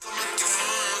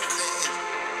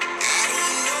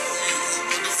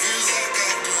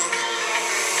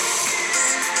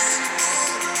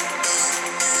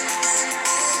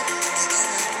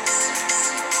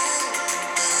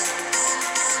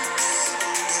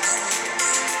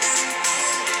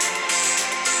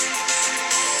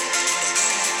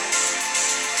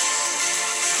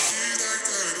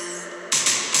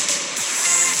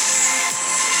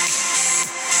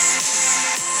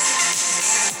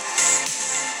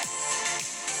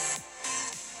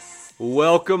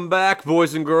Welcome back,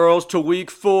 boys and girls, to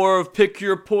week 4 of Pick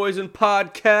Your Poison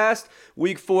podcast.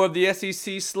 Week 4 of the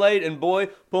SEC slate. And boy,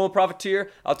 Pullman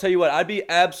Profiteer, I'll tell you what, I'd be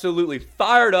absolutely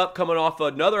fired up coming off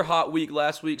another hot week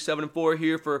last week, 7-4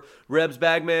 here for Rebs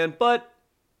Bagman. But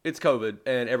it's COVID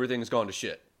and everything's gone to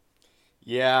shit.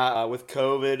 Yeah, with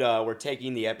COVID, we're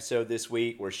taking the episode this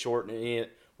week. We're shortening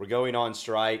it. We're going on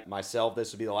strike. Myself,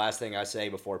 this will be the last thing I say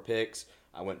before picks.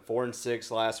 I went 4-6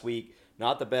 last week.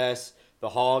 Not the best. The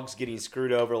Hogs getting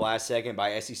screwed over last second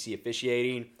by SEC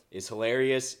officiating is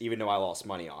hilarious, even though I lost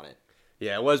money on it.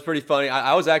 Yeah, it was pretty funny.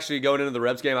 I was actually going into the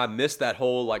Rebs game. I missed that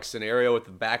whole scenario with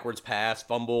the backwards pass,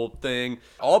 fumble thing.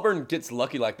 Auburn gets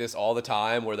lucky like this all the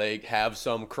time where they have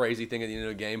some crazy thing at the end of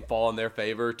the game fall in their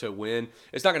favor to win.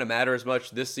 It's not going to matter as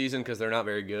much this season because they're not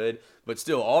very good. But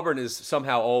still, Auburn is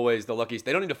somehow always the luckiest.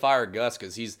 They don't need to fire Gus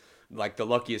because he's the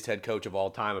luckiest head coach of all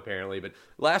time, apparently. But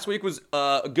last week was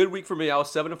a good week for me. I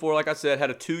was 7-4, like I said, had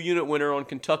a 2-unit winner on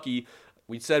Kentucky.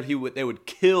 We said they would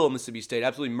kill Mississippi State,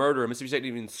 absolutely murder. Mississippi State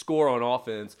didn't even score on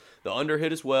offense. The under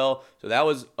hit as well. So that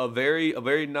was a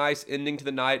very nice ending to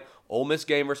the night. Ole Miss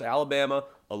game versus Alabama,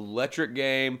 electric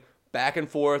game, back and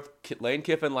forth. Lane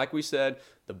Kiffin, like we said,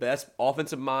 the best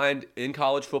offensive mind in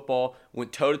college football,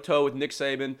 went toe-to-toe with Nick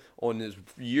Saban on his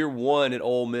year 1 at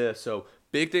Ole Miss. So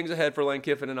big things ahead for Lane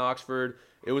Kiffin in Oxford.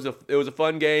 It was a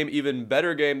fun game, even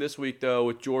better game this week, though,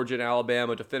 with Georgia and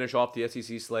Alabama to finish off the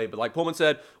SEC slate. But like Pullman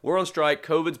said, we're on strike.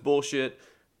 COVID's bullshit.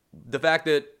 The fact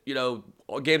that,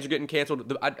 games are getting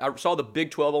canceled. I saw the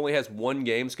Big 12 only has 1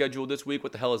 game scheduled this week.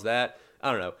 What the hell is that? I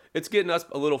don't know. It's getting us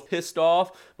a little pissed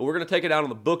off, but we're going to take it out on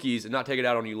the bookies and not take it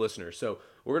out on you listeners. So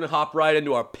we're going to hop right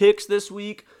into our picks this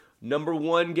week. Number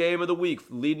 1 game of the week,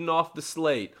 leading off the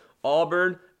slate,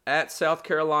 Auburn at South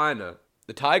Carolina.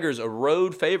 The Tigers, a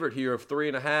road favorite here of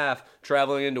 3.5,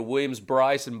 traveling into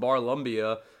Williams-Brice and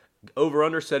Barlumbia.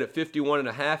 Over-under set at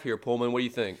 51.5 here, Pullman. What do you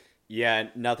think? Yeah,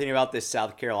 nothing about this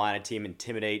South Carolina team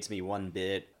intimidates me one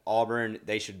bit. Auburn,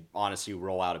 they should honestly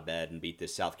roll out of bed and beat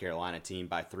this South Carolina team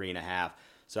by 3.5.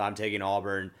 So I'm taking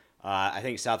Auburn. I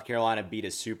think South Carolina beat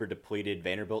a super depleted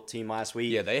Vanderbilt team last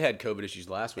week. Yeah, they had COVID issues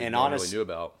last week. And no one really knew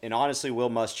about. And honestly,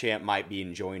 Will Muschamp might be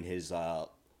enjoying his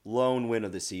lone win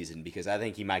of the season because I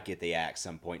think he might get the axe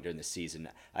some point during the season.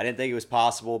 I didn't think it was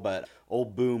possible, but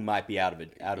old Boom might be out of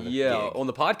it. Yeah, on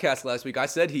the podcast last week, I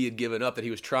said he had given up, that he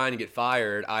was trying to get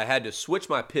fired. I had to switch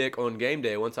my pick on game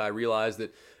day once I realized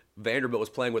that Vanderbilt was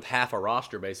playing with half a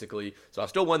roster, basically. So I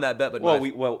still won that bet. But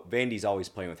Vandy's always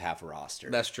playing with half a roster.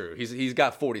 That's true. He's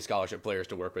got 40 scholarship players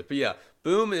to work with. But yeah,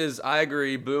 Boom is, I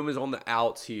agree, Boom is on the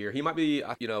outs here. He might be,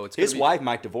 his wife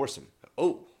might divorce him.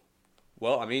 Oh,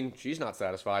 well, I mean, she's not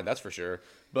satisfied, that's for sure.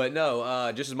 But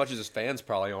no, just as much as his fans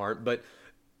probably aren't. But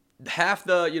half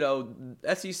the,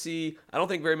 SEC, I don't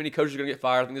think very many coaches are going to get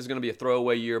fired. I think this is going to be a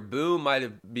throwaway year. Boom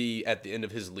might be at the end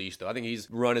of his leash, though. I think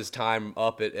he's run his time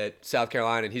up at South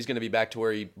Carolina, and he's going to be back to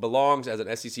where he belongs as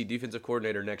an SEC defensive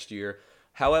coordinator next year.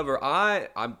 However, I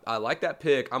like that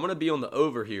pick. I'm going to be on the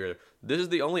over here. This is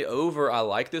the only over I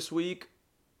like this week.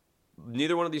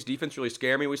 Neither one of these defenses really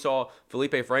scare me. We saw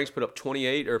Felipe Franks put up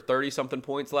 28 or 30-something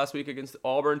points last week against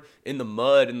Auburn in the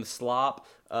mud, in the slop.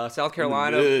 South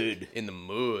Carolina in the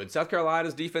mud. South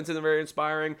Carolina's defense isn't very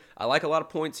inspiring. I like a lot of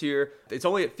points here. It's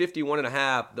only at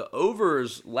 51.5. The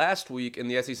overs last week in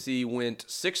the SEC went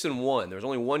 6-1. There was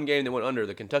only one game that went under,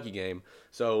 the Kentucky game.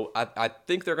 So I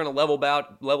think they're going to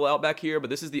level out back here, but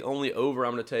this is the only over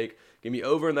I'm going to take. Give me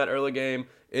over in that early game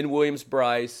in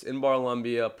Williams-Brice, in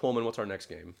Barlumbia. Pullman, what's our next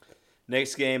game?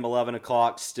 Next game, 11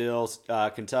 o'clock still.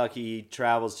 Kentucky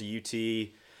travels to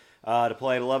UT to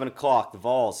play at 11 o'clock. The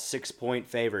Vols, 6-point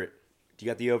favorite. Do you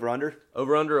got the over-under?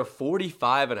 Over-under of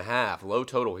 45.5. Low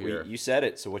total here. You said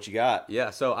it, so what you got? Yeah,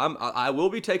 so I will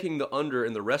be taking the under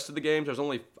in the rest of the games. There's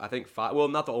only, I think, 5. Well,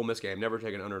 not the Ole Miss game. Never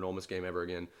taken under an Ole Miss game ever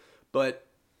again. But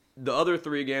the other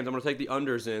 3 games, I'm going to take the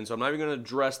unders in, so I'm not even going to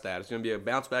address that. It's going to be a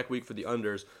bounce-back week for the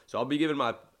unders. So I'll be giving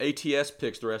my ATS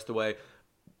picks the rest of the way.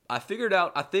 I figured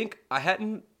out, I think I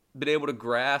hadn't been able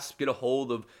to get a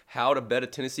hold of how to bet a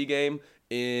Tennessee game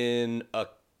in a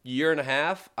year and a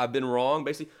half. I've been wrong,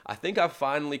 basically. I think I've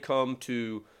finally come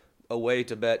to a way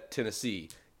to bet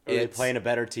Tennessee. Are they playing a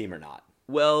better team or not?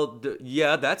 Well,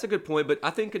 yeah, that's a good point, but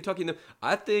I think Kentucky,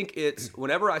 I think it's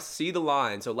whenever I see the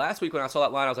line. So last week when I saw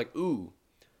that line, I was like, ooh,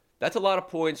 that's a lot of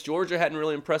points. Georgia hadn't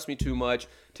really impressed me too much.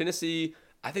 Tennessee,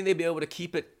 I think they'd be able to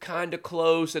keep it kind of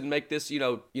close and make this, a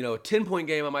 10-point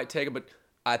game. I might take it, but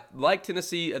I like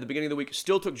Tennessee at the beginning of the week.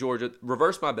 Still took Georgia.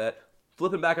 Reversed my bet.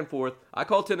 Flipping back and forth. I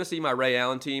call Tennessee my Ray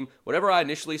Allen team. Whatever I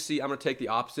initially see, I'm going to take the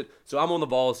opposite. So I'm on the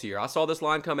Vols here. I saw this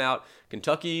line come out.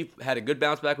 Kentucky had a good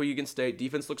bounce back week against State.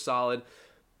 Defense looked solid.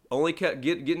 Only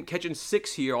catching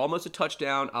 6 here, almost a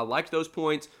touchdown. I liked those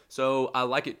points, so I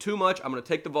like it too much. I'm going to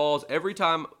take the Vols every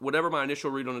time. Whatever my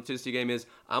initial read on the Tennessee game is,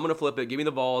 I'm going to flip it. Give me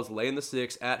the Vols, laying the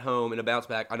 6 at home in a bounce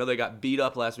back. I know they got beat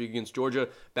up last week against Georgia.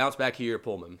 Bounce back here,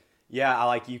 Pullman. Yeah, I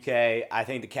like UK. I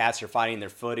think the Cats are finding their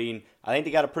footing. I think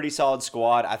they got a pretty solid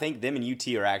squad. I think them and UT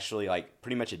are actually like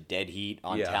pretty much a dead heat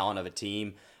on talent of a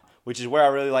team, which is where I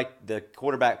really like the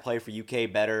quarterback play for UK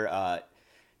better.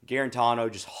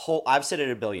 Garantano I've said it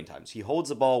a billion times. He holds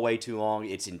the ball way too long.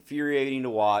 It's infuriating to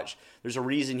watch. There's a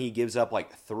reason he gives up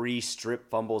like 3 strip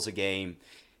fumbles a game.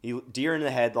 Deer in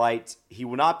the headlights. He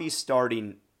will not be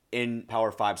starting in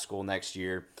Power 5 school next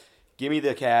year. Give me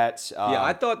the Cats.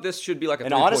 I thought this should be like a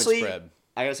 3-point honestly, spread.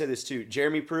 I gotta say this too.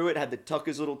 Jeremy Pruitt had to tuck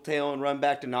his little tail and run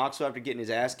back to Knoxville after getting his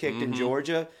ass kicked in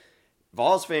Georgia.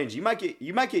 Vols fans, you might get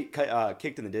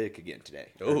kicked in the dick again today.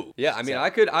 Oh, yeah. I mean,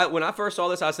 when I first saw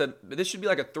this, I said this should be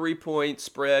like a 3-point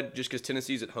spread just because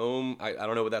Tennessee's at home. I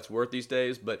don't know what that's worth these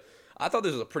days, but I thought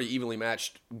this was a pretty evenly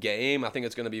matched game. I think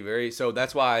it's going to be so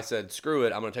that's why I said screw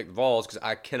it. I'm going to take the Vols because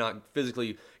I cannot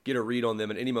physically get a read on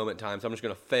them at any moment in time. So I'm just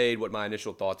going to fade what my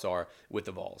initial thoughts are with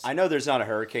the Vols. I know there's not a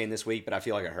hurricane this week, but I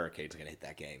feel like a hurricane's going to hit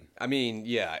that game. I mean,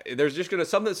 yeah, there's just going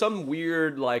to some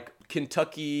weird like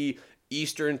Kentucky,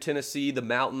 Eastern Tennessee, the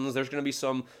mountains. There's going to be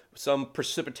some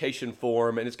precipitation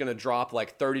form, and it's going to drop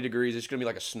like 30 degrees. It's going to be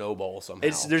like a snowball somehow.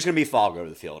 There's going to be fog over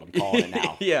the field. I'm calling it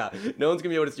now. Yeah, no one's going to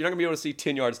be able to. You're not going to be able to see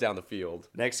 10 yards down the field.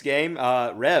 Next game,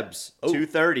 Rebs,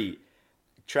 2:30.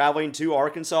 Traveling to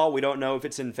Arkansas. We don't know if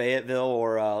it's in Fayetteville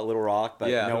or Little Rock, but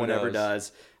no one ever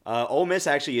does. Ole Miss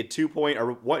actually a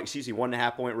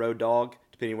 1.5 point road dog,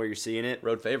 depending where you're seeing it.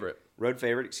 Road favorite,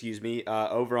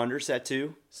 over under set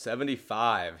to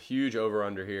 75. Huge over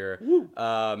under here.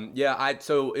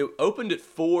 So it opened at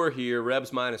 4 here.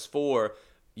 Rebs -4.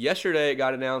 Yesterday it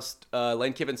got announced.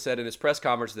 Lane Kiffin said in his press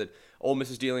conference that Ole Miss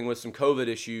is dealing with some COVID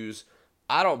issues.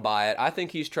 I don't buy it. I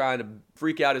think he's trying to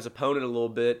freak out his opponent a little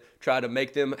bit, try to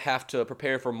make them have to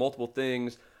prepare for multiple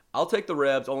things. I'll take the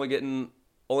Rebs, only having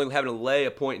to lay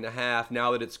 1.5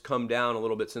 now that it's come down a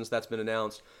little bit since that's been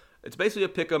announced. It's basically a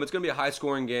pick-em. It's going to be a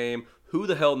high-scoring game. Who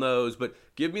the hell knows? But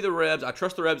give me the Rebs. I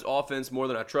trust the Rebs offense more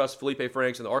than I trust Felipe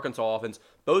Franks and the Arkansas offense.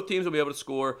 Both teams will be able to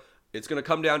score. It's going to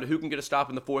come down to who can get a stop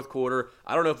in the fourth quarter.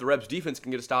 I don't know if the Rebs' defense can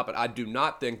get a stop, but I do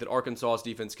not think that Arkansas's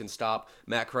defense can stop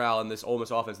Matt Corral and this Ole Miss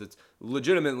offense that's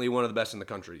legitimately one of the best in the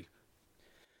country.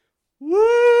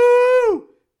 Woo!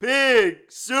 Big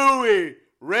Suey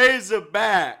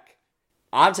Razorback.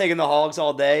 I'm taking the Hogs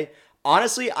all day.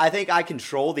 Honestly, I think I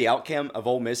control the outcome of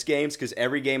Ole Miss games because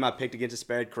every game I picked against the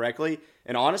spread correctly.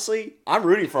 And honestly, I'm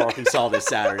rooting for Arkansas this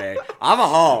Saturday. I'm a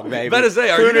hog, baby. Better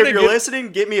say, if you're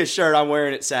listening, get me a shirt. I'm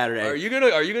wearing it Saturday. Are you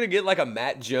gonna get like a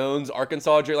Matt Jones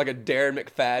Arkansas jersey, like a Darren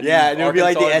McFadden? Yeah, it'll be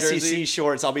like the jersey? SEC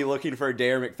shorts. I'll be looking for a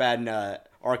Darren McFadden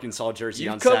Arkansas jersey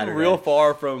on Saturday. You've come real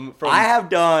far from. I have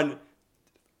done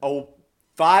a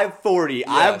 540. Yes.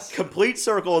 I have complete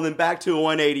circle and then back to a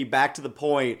 180, back to the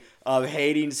point of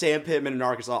hating Sam Pittman in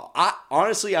Arkansas.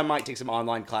 I might take some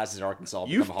online classes in Arkansas.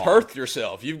 You've Perthed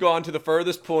yourself. You've gone to the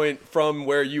furthest point from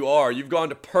where you are. You've gone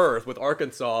to Perth with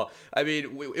Arkansas. I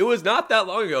mean, it was not that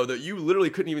long ago that you literally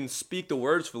couldn't even speak the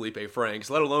words Felipe Franks,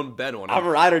 let alone bet on it. I'm a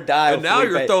ride or die. And now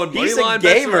Felipe. You're throwing money He's line a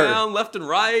bets gamer. around left and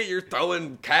right. You're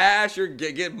throwing cash. You're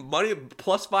getting money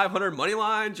plus 500 money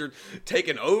lines. You're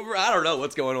taking over. I don't know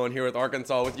what's going on here with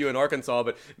Arkansas, with you in Arkansas,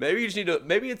 but maybe you just need to.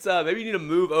 Maybe you need to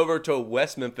move over to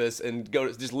West Memphis and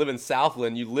just live in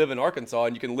Southland. You live in Arkansas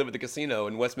and you can live at the casino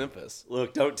in West Memphis.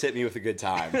 Look, don't tip me with a good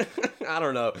time. I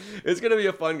don't know. It's going to be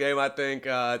a fun game, I think.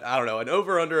 I don't know. An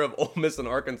over-under of Ole Miss and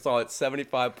Arkansas at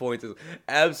 75 points is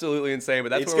absolutely insane, but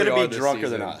that's it's going to be drunker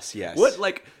than us, yes.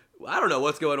 I don't know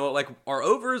what's going on. Like,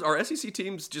 are SEC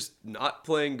teams just not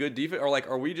playing good defense? Or, like,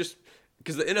 are we just...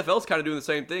 Because the NFL's kind of doing the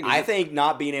same thing. I think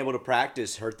not being able to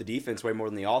practice hurt the defense way more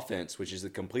than the offense, which is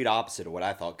the complete opposite of what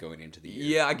I thought going into the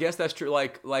year. Yeah, I guess that's true.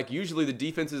 Like usually the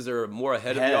defenses are more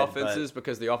ahead of the offenses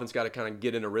because the offense got to kind of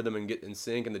get in a rhythm and get in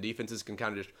sync, and the defenses can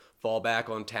kind of just fall back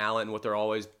on talent and what they're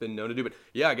always been known to do. But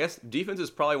yeah, I guess defenses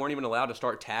probably weren't even allowed to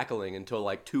start tackling until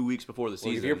like 2 weeks before the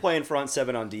season. If you're playing front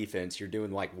seven on defense, you're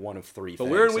doing like one of three. But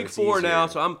we're in week 4 now,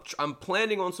 so I'm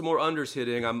planning on some more unders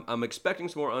hitting. I'm expecting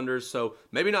some more unders. So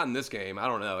maybe not in this game. I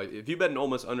don't know. If you bet an Ole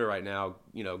Miss under right now,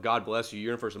 God bless you.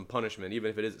 You're in for some punishment, even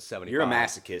if it is at 75. You're a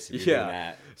masochist if you're doing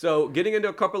that. So getting into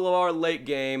a couple of our late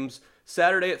games,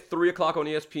 Saturday at 3 o'clock on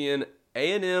ESPN,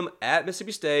 A&M at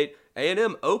Mississippi State.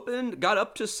 A&M got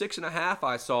up to 6.5.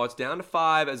 I saw it's down to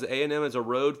 5 as A&M is a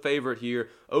road favorite here.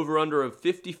 Over under of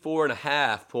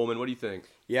 54.5. Pullman, what do you think?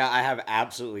 Yeah, I have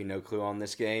absolutely no clue on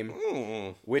this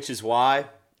game, which is why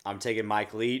I'm taking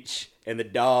Mike Leach and the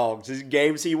Dogs. These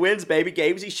games he wins, baby.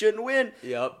 Games he shouldn't win.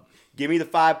 Yep. Give me the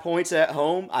 5 points at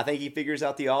home. I think he figures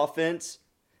out the offense.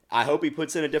 I hope he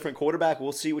puts in a different quarterback.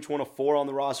 We'll see which one of 4 on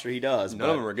the roster he does. None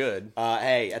of them are good.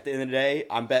 Hey, at the end of the day,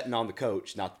 I'm betting on the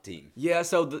coach, not the team. Yeah,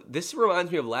 so this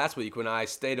reminds me of last week when I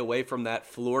stayed away from that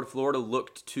Florida. Florida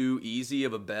looked too easy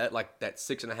of a bet, like that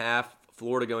 6.5.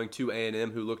 Florida going to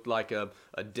A&M, who looked like a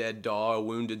dead dog,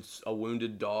 a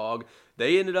wounded dog.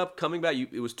 They ended up coming back.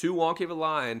 It was too wonky of a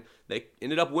line. They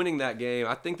ended up winning that game.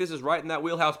 I think this is right in that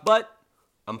wheelhouse, but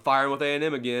I'm firing with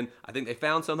A&M again. I think they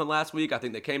found something last week. I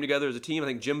think they came together as a team. I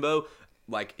think Jimbo,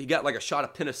 he got like a shot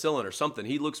of penicillin or something.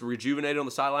 He looks rejuvenated on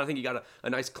the sideline. I think he got a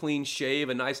nice clean shave,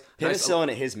 penicillin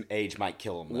at his age might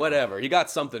kill him, though. Whatever. He got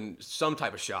some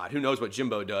type of shot. Who knows what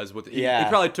Jimbo does with it? He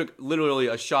probably took literally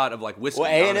a shot of like whiskey.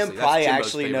 Well, A&M probably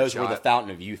actually knows where the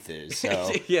fountain of youth is.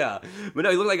 So. Yeah. But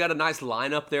no, he looked like he got a nice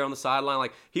lineup there on the sideline.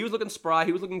 Like, he was looking spry.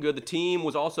 He was looking good. The team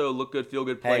was also look good, feel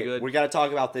good, play good. We got to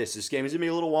talk about this. This game is going to be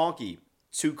a little wonky.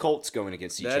 2 Colts going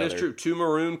against each other. That is true. 2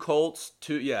 Maroon Colts.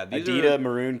 These Adidas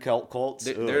Maroon Colts.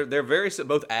 They're very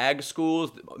both ag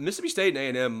schools. Mississippi State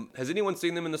and A&M. Has anyone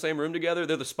seen them in the same room together?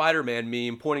 They're the Spider-Man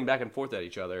meme, pointing back and forth at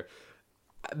each other.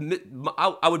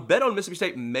 I would bet on Mississippi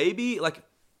State. Maybe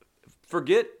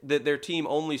forget that their team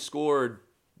only scored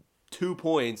 2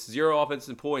 points, 0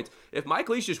 offensive points. If Mike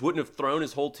Leach just wouldn't have thrown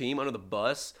his whole team under the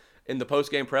bus in the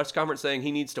post-game press conference saying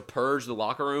he needs to purge the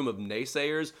locker room of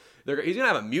naysayers, he's going to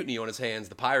have a mutiny on his hands,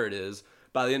 the Pirate is,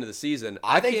 by the end of the season.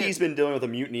 I think he's been dealing with a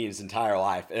mutiny his entire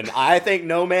life, and I think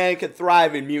no man could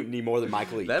thrive in mutiny more than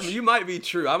Mike Leach. You might be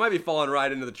true. I might be falling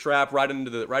right into the trap, right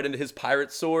into his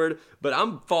pirate sword, but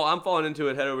I'm falling into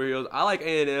it head over heels. I like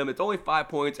A&M. It's only 5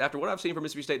 points. After what I've seen from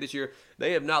Mississippi State this year,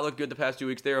 they have not looked good the past 2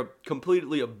 weeks. They're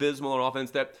completely abysmal on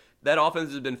offense. That offense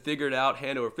has been figured out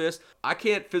hand over fist. I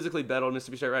can't physically bet on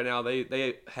Mississippi State right now.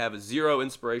 They have 0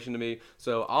 inspiration to me.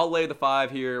 So I'll lay the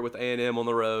 5 here with A&M on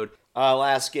the road.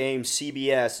 Last game,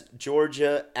 CBS,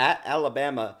 Georgia at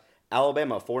Alabama.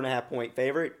 Alabama, 4.5-point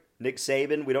favorite. Nick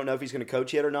Saban, we don't know if he's going to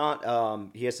coach yet or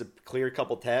not. He has to clear a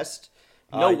couple tests.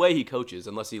 No way he coaches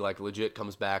unless he legit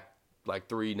comes back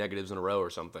 3 negatives in a row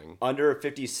or something. Under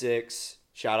 56.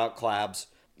 Shout out Clabs.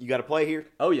 You got to play here?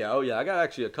 Oh yeah. I got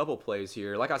actually a couple plays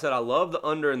here. Like I said, I love the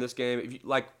under in this game. If you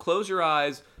close your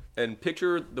eyes and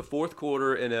picture the fourth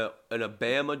quarter in a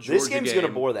Bama Georgia game. This game's going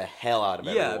to bore the hell out of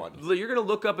everyone. Yeah, you're going to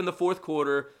look up in the fourth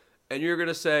quarter and you're going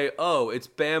to say, "Oh, it's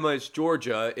Bama, it's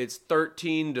Georgia. It's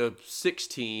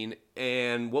 13-16,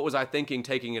 and what was I thinking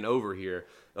taking an over here?"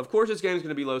 Of course, this game's going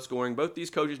to be low scoring. Both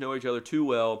these coaches know each other too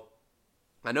well.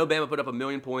 I know Bama put up 1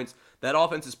 million points. That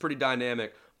offense is pretty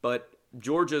dynamic, but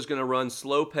Georgia's going to run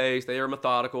slow pace. They are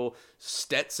methodical.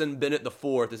 Stetson Bennett the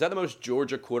fourth. Is that the most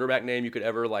Georgia quarterback name you could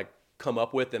ever come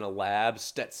up with in a lab?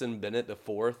 Stetson Bennett the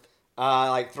fourth.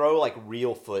 Throw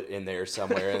real foot in there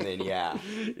somewhere, and then yeah.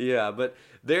 Yeah, but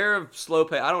they're slow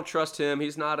pace. I don't trust him.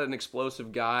 He's not an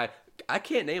explosive guy. I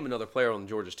can't name another player on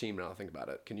Georgia's team now I think about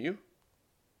it. Can you?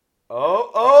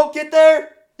 Oh, get there.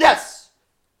 Yes.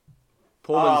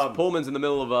 Pullman's in the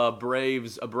middle of a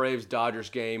Braves Dodgers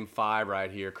game 5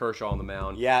 right here. Kershaw on the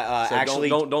mound. Yeah, so actually,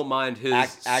 don't mind his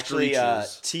actually.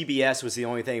 screeches. TBS was the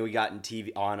only thing we got in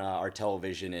TV on our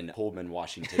television in Pullman,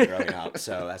 Washington, growing up.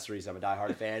 So that's the reason I'm a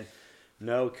diehard fan.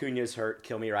 No, Cunha's hurt.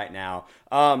 Kill me right now.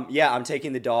 I'm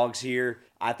taking the Dogs here.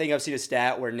 I think I've seen a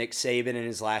stat where Nick Saban in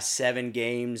his last 7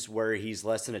 games where he's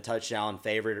less than a touchdown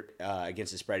favored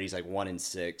against the spread, he's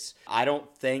 1-6. I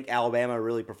don't think Alabama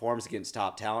really performs against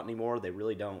top talent anymore. They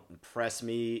really don't impress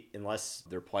me unless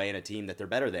they're playing a team that they're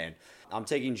better than. I'm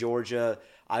taking Georgia.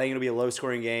 I think it'll be a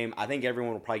low-scoring game. I think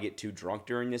everyone will probably get too drunk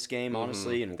during this game,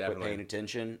 honestly, and quit paying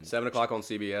attention. 7 o'clock on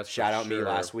CBS. Shout out me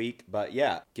last week. But,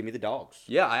 yeah, give me the Dogs.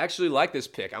 Yeah, I actually like this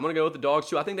pick. I'm going to go with the Dogs,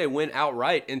 too. I think they win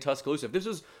outright in Tuscaloosa. If this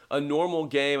is a normal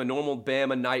game, a normal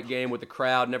Bama night game with the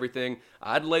crowd and everything,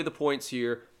 I'd lay the points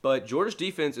here. But Georgia's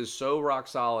defense is so rock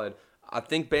solid. I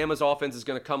think Bama's offense is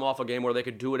going to come off a game where they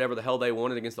could do whatever the hell they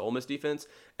wanted against the Ole Miss defense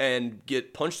and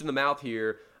get punched in the mouth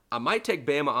here. I might take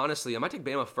Bama, honestly. I might take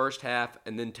Bama first half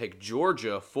and then take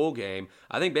Georgia full game.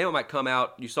 I think Bama might come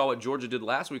out. You saw what Georgia did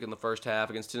last week in the first half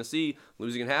against Tennessee,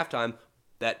 losing at halftime.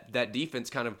 That defense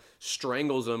kind of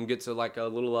strangles them, gets a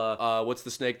little, what's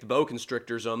the snake? The boa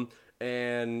constrictors them.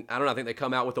 And I don't know, I think they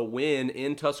come out with a win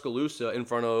in Tuscaloosa in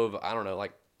front of,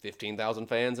 15,000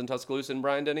 fans in Tuscaloosa and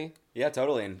Bryant-Denny. Yeah,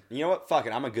 totally. And you know what? Fuck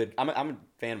it. I'm a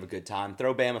fan of a good time.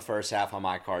 Throw Bama first half on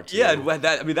my card too. Yeah,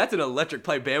 that's an electric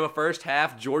play. Bama first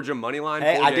half, Georgia money line.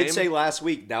 Hey, I did say last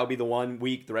week that would be the one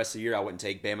week the rest of the year I wouldn't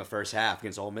take Bama first half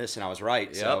against Ole Miss, and I was right.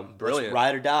 Yep, so brilliant.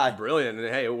 Ride or die. Brilliant. And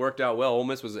hey, it worked out well. Ole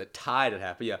Miss was tied at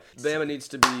half. But yeah, Bama needs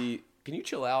to be Can you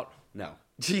chill out? No.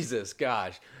 Jesus,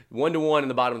 gosh. 1-1 in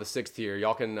the bottom of the 6th here.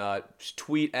 Y'all can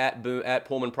tweet at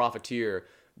Pullman Profiteer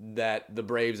that the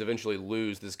Braves eventually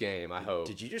lose this game, I hope.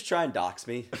 Did you just try and dox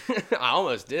me? I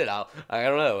almost did. I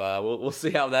don't know. We'll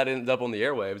see how that ends up on the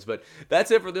airwaves. But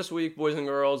that's it for this week, boys and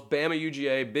girls. Bama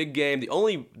UGA, big game. The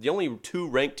only 2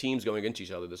 ranked teams going against each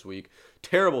other this week.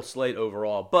 Terrible slate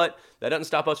overall. But that doesn't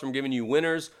stop us from giving you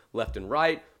winners left and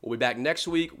right. We'll be back next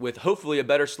week with hopefully a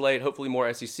better slate, hopefully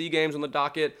more SEC games on the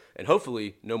docket, and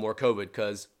hopefully no more COVID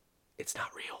because it's not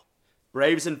real.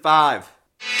 Braves in 5.